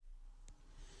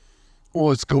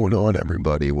What's going on,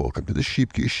 everybody? Welcome to the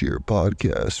Sheep Shear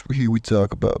podcast. Here we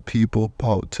talk about people,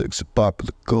 politics, and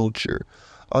popular culture.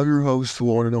 I'm your host, the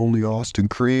one and only Austin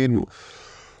Crean.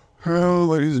 Well,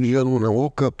 ladies and gentlemen, I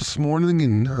woke up this morning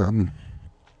and,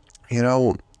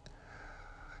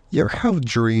 you ever have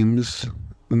dreams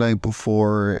the night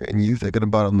before and you thinking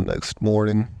about them the next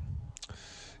morning?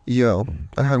 Yeah,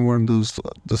 I had one of those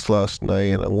this last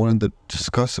night and I wanted to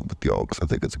discuss it with y'all because I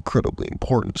think it's incredibly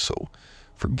important, so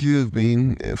forgive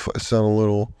me if I sound a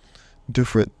little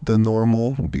different than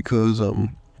normal because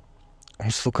I'm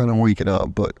still kind of waking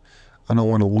up, but I don't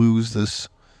want to lose this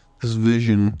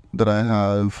vision that I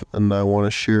have, and I want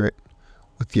to share it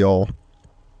with y'all.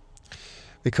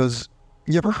 Because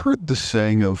you ever heard the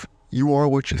saying of "you are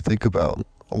what you think about"?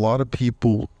 A lot of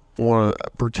people want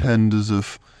to pretend as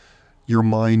if your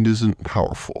mind isn't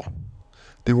powerful.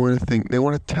 They want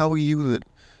to tell you that,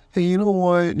 hey, you know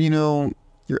what,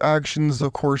 your actions,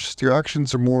 of course, your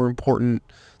actions are more important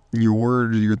than your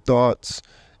words, your thoughts,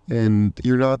 and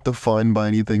you're not defined by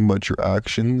anything but your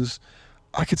actions.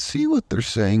 I could see what they're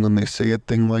saying when they say a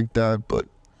thing like that, but,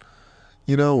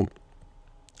 you know,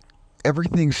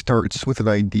 everything starts with an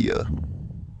idea.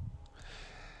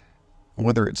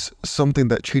 Whether it's something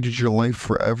that changes your life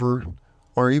forever,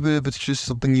 or even if it's just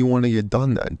something you want to get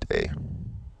done that day.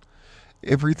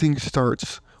 Everything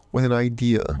starts with an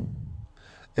idea.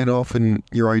 And often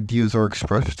your ideas are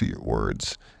expressed through your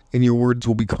words, and your words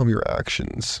will become your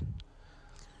actions.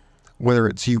 Whether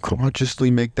it's you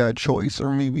consciously make that choice,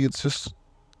 or maybe it's just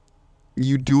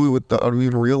you do it without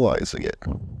even realizing it.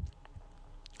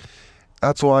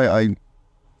 That's why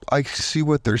I see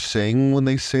what they're saying when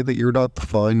they say that you're not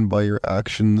defined by your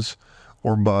actions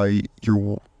or by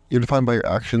you're defined by your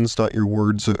actions, not your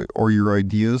words or your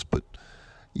ideas, but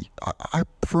I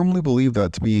firmly believe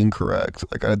that to be incorrect.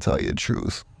 I gotta tell you the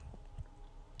truth.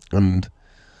 And,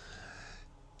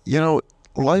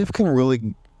 life can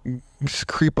really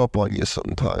creep up on you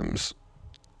sometimes.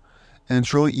 And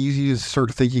it's really easy to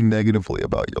start thinking negatively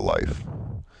about your life.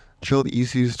 It's really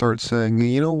easy to start saying,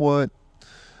 you know what?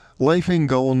 Life ain't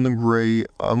going great.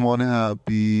 I'm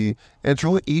unhappy. And it's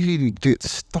really easy to get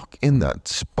stuck in that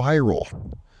spiral.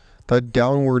 That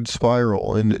downward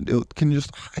spiral, and it can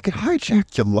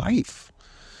hijack your life.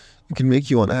 It can make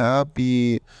you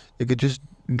unhappy. It could just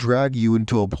drag you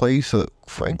into a place that,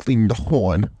 frankly, no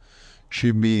one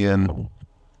should be in.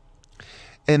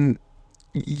 And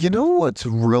you know what's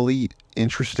really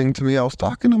interesting to me? I was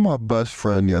talking to my best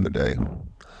friend the other day,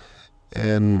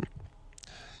 and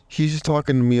he's just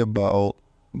talking to me about.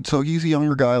 So he's a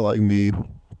younger guy like me.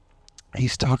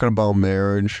 He's talking about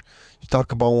marriage. He's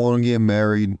talking about wanting to get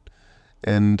married.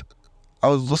 And I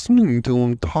was listening to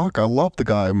him talk. I love the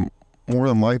guy more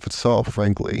than life itself,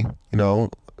 frankly. I've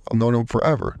known him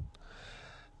forever.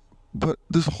 But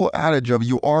this whole adage of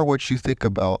you are what you think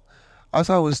about, as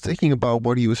I was thinking about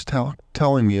what he was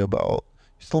telling me about,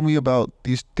 he's told me about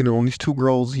these two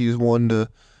girls he's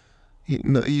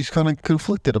he's kind of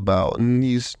conflicted about. And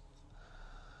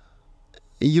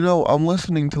I'm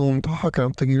listening to him talk and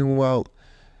I'm thinking, well,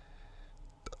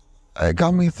 it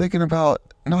got me thinking about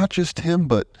not just him,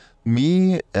 but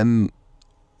me and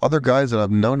other guys that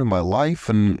I've known in my life,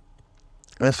 and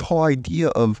this whole idea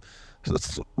of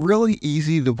it's really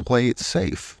easy to play it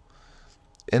safe.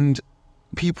 And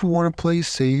people want to play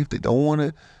safe. They don't want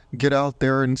to get out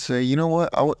there and say, you know what,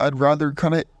 I'd rather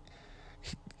kind of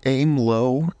aim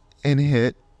low and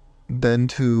hit than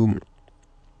to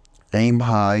aim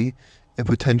high and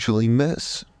potentially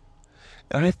miss.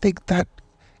 And I think that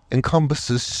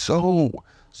encompasses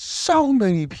so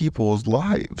many people's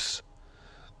lives.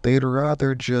 They'd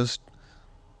rather just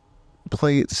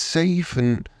play it safe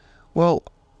and, well,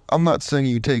 I'm not saying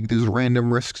you take these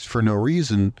random risks for no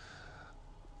reason.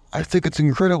 I think it's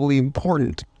incredibly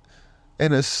important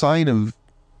and a sign of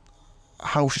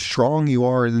how strong you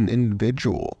are as an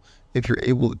individual if you're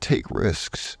able to take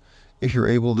risks. If you're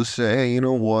able to say, hey, you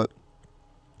know what?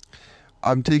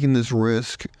 I'm taking this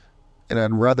risk and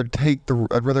I'd rather take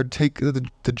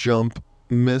the jump,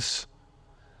 miss,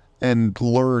 and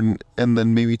learn, and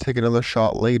then maybe take another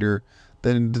shot later,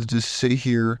 than to just sit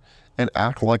here and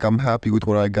act like I'm happy with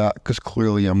what I got, because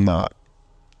clearly I'm not.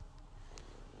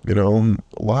 A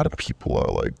lot of people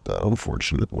are like that,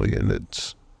 unfortunately, and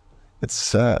it's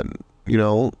sad. I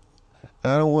don't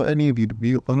want any of you to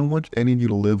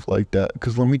live like that,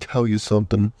 because let me tell you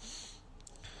something.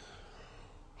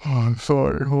 Oh, I'm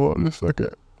sorry. Hold on a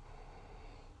second.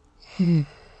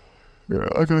 Yeah,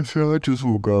 like I said, I just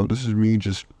woke up. This is me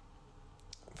just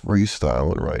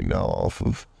freestyling right now off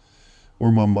of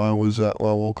where my mind was at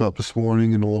when I woke up this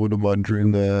morning and a little bit of my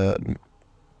dream that I had.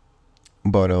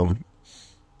 But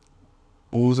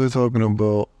What was I talking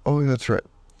about? Oh, that's right.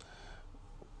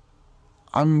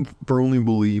 I'm firmly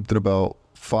believe that about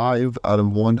 5 out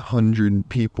of 100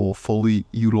 people fully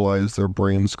utilize their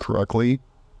brains correctly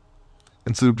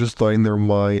instead of just letting their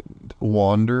mind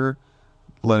wander,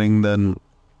 letting them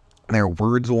their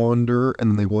words wander,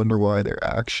 and they wonder why their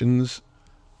actions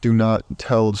do not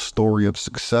tell a story of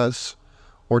success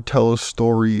or tell a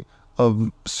story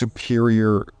of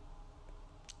superior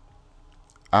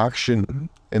action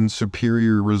and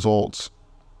superior results.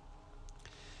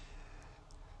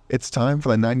 It's time for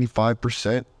the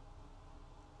 95%.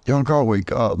 You don't gotta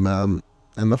wake up, man.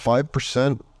 And the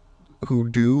 5% who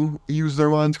do use their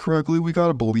minds correctly, we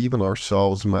gotta believe in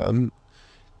ourselves, man.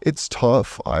 It's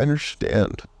tough. I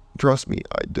understand. Trust me,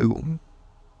 I do.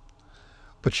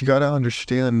 But you gotta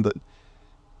understand that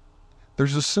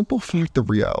there's a simple fact of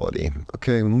reality.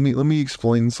 Okay, let me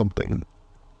explain something.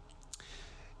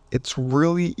 It's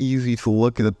really easy to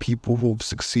look at the people who've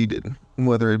succeeded,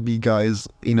 whether it be guys,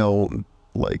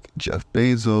 like Jeff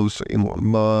Bezos or Elon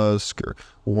Musk or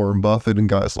Warren Buffett and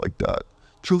guys like that.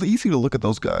 It's really easy to look at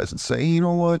those guys and say, you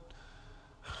know what?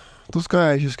 Those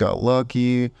guys just got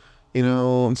lucky.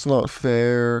 It's not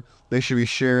fair. They should be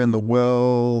sharing the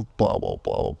wealth, blah, blah,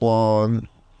 blah, blah, blah. And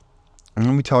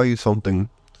let me tell you something.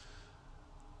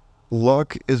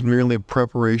 Luck is merely a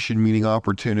preparation meeting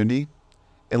opportunity.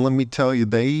 And let me tell you,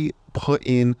 they put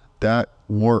in that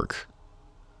work.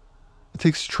 It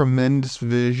takes tremendous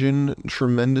vision,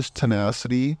 tremendous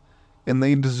tenacity, and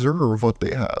they deserve what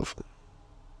they have.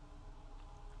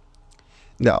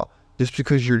 Now, just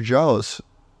because you're jealous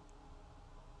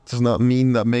does not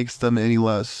mean that makes them any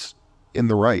less in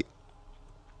the right.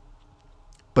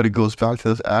 But it goes back to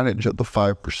this adage of the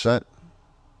 5%.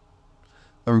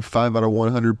 Every 5 out of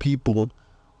 100 people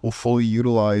will fully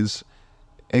utilize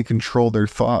and control their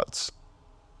thoughts,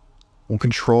 will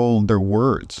control their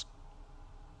words,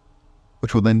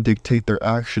 which will then dictate their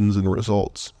actions and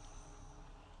results.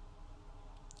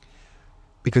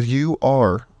 Because you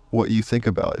are what you think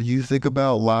about. If you think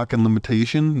about lack and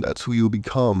limitation, that's who you'll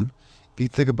become. If you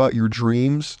think about your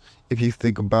dreams, if you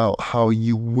think about how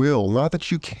you will, not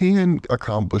that you can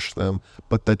accomplish them,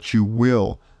 but that you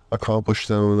will accomplish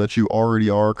them and that you already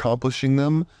are accomplishing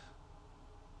them,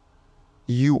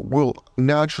 you will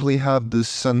naturally have this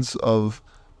sense of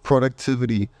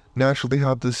productivity, naturally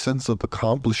have this sense of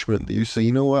accomplishment that you say,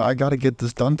 you know what, I got to get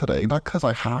this done today. Not because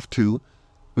I have to,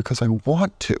 because I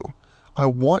want to. I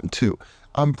want to.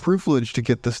 I'm privileged to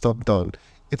get this stuff done.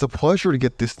 It's a pleasure to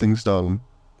get these things done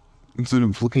instead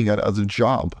of looking at it as a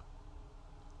job.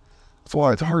 That's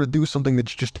why it's hard to do something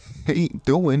that you just hate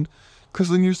doing, because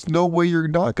then there's no way you're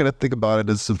not going to think about it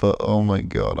as if, oh my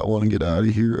God, I want to get out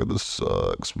of here. This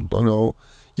sucks. No,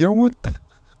 you know what?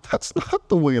 That's not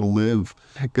the way to live,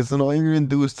 because then all you're going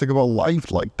to do is think about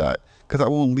life like that, because that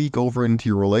will leak over into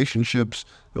your relationships.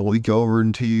 It'll leak over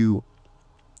into you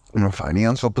in a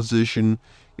financial position.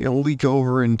 It'll leak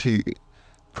over into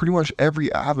pretty much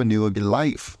every avenue of your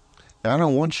life. And I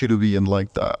don't want you to be in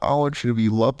like that. I want you to be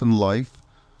loving life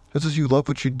just as you love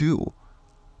what you do.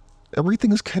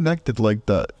 Everything is connected like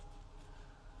that.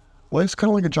 Life's kind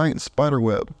of like a giant spider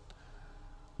web,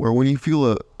 where when you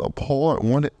feel a pull at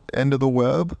one end of the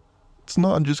web, it's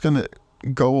not just going to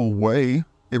go away.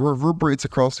 It reverberates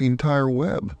across the entire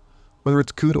web, whether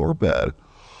it's good or bad.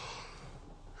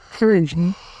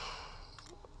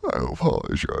 I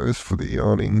apologize for the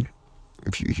yawning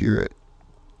if you hear it,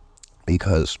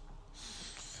 because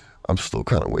I'm still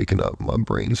kind of waking up. My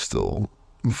brain's still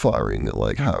firing at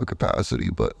like high capacity,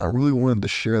 but I really wanted to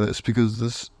share this because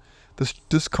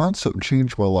this concept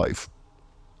changed my life.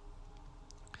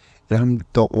 And I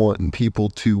don't want people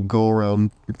to go around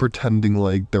pretending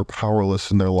like they're powerless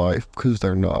in their life, because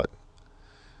they're not.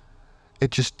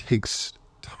 It just takes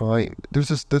time. There's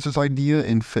this idea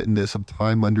in fitness of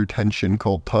time under tension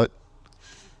called tut,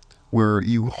 where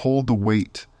you hold the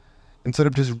weight instead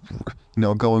of just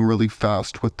going really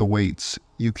fast with the weights.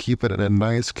 You keep it in a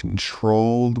nice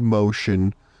controlled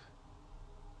motion.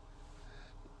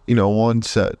 1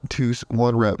 set,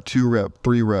 1 rep, 2 rep,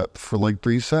 3 rep for like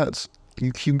 3 sets.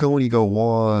 You keep going, you go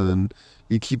 1,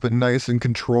 you keep it nice and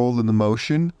controlled in the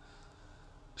motion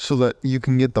so that you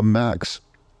can get the max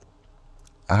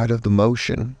out of the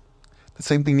motion. The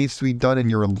same thing needs to be done in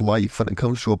your life when it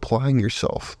comes to applying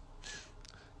yourself.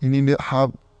 You need to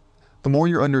have, the more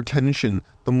you're under tension,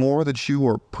 the more that you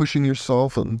are pushing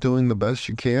yourself and doing the best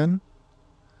you can,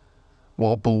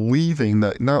 while believing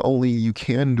that not only you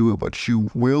can do it, but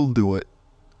you will do it.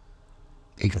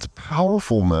 It's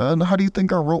powerful, man. How do you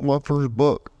think I wrote my first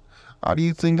book? How do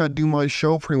you think I do my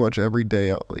show pretty much every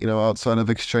day, outside of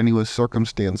extraneous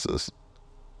circumstances?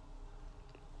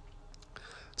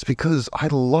 It's because I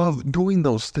love doing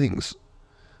those things.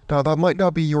 Now, that might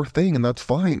not be your thing, and that's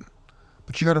fine.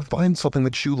 But you gotta find something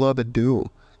that you love to do.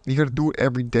 You gotta do it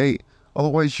every day.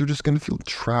 Otherwise, you're just gonna feel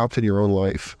trapped in your own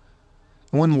life.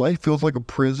 And when life feels like a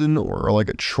prison or like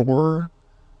a chore,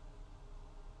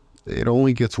 it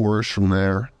only gets worse from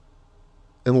there.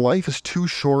 And life is too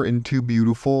short and too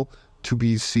beautiful to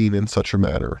be seen in such a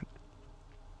manner.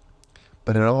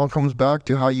 But it all comes back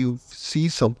to how you see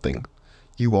something.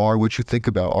 You are what you think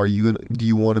about. Do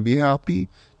you want to be happy?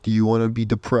 Do you want to be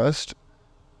depressed?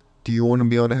 Do you want to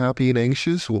be unhappy and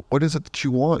anxious? What is it that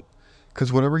you want?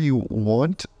 Because whatever you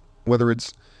want, whether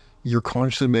it's you're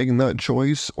consciously making that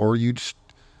choice or you just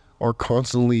are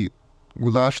constantly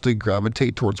will actually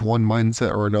gravitate towards one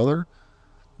mindset or another,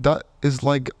 that is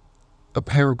like a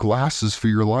pair of glasses for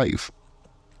your life.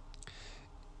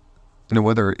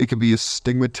 Whether it could be a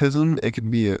stigmatism, it could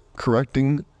be a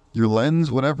correcting your lens,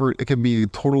 whatever, it can be a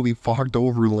totally fogged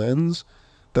over lens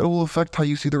that will affect how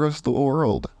you see the rest of the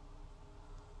world.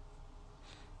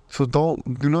 So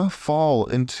do not fall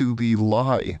into the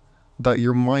lie that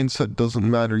your mindset doesn't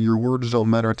matter, your words don't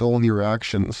matter, it's only your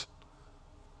actions.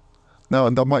 Now,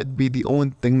 that might be the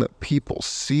only thing that people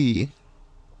see,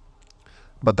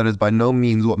 but that is by no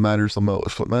means what matters the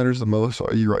most. What matters the most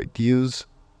are your ideas,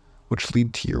 which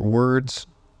lead to your words,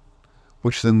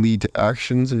 which then lead to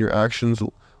actions, and your actions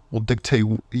will dictate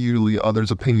usually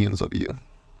others' opinions of you.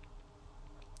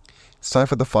 It's time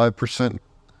for the 5%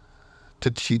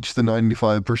 to teach the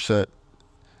 95%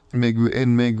 and make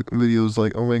videos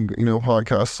like,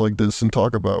 podcasts like this and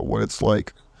talk about what it's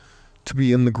like to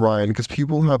be in the grind, because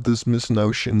people have this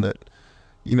misnotion that,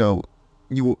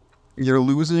 you're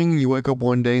losing, you wake up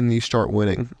one day and you start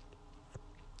winning.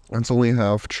 That's only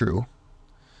half true.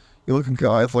 You look at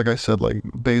guys, like I said, like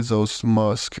Bezos,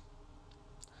 Musk,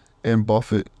 and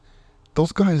Buffett.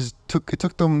 Those guys it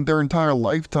took them their entire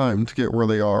lifetime to get where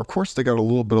they are. Of course, they got a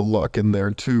little bit of luck in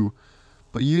there too,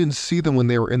 but you didn't see them when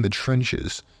they were in the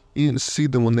trenches. You didn't see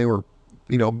them when they were,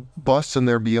 busting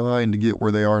their behind to get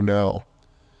where they are now.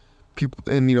 People,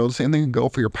 and the same thing can go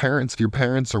for your parents. If your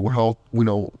parents are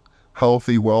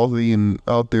healthy, wealthy, and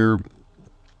out there,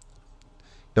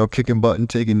 kicking butt and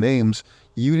taking names,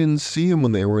 you didn't see them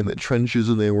when they were in the trenches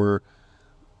and they were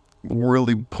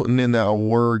really putting in that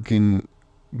work and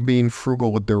being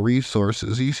frugal with their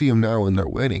resources. You see them now when they're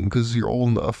winning because you're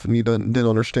old enough and you didn't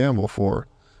understand before.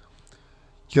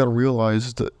 You gotta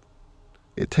realize that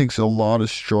it takes a lot of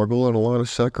struggle and a lot of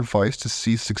sacrifice to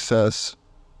see success.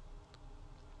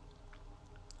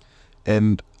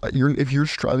 And if you're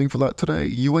striving for that today,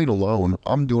 you ain't alone.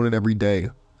 I'm doing it every day.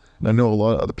 And I know a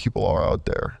lot of other people are out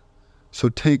there. So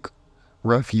take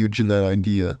refuge in that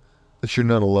idea that you're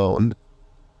not alone.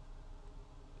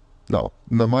 No,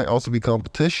 there might also be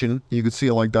competition. You could see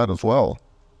it like that as well.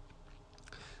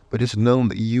 But just know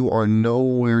that you are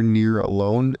nowhere near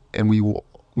alone, and we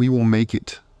will make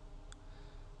it.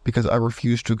 Because I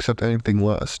refuse to accept anything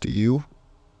less. Do you?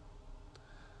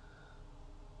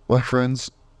 My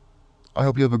friends, I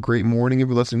hope you have a great morning if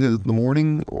you're listening to it in the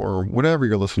morning, or whatever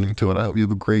you're listening to it. I hope you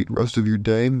have a great rest of your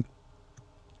day. And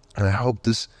I hope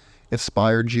this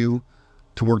inspired you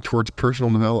to work towards personal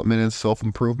development and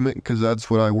self-improvement, because that's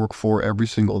what I work for every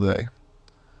single day.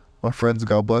 My friends,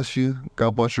 God bless you.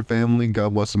 God bless your family.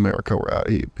 God bless America. We're out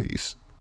of here. Peace.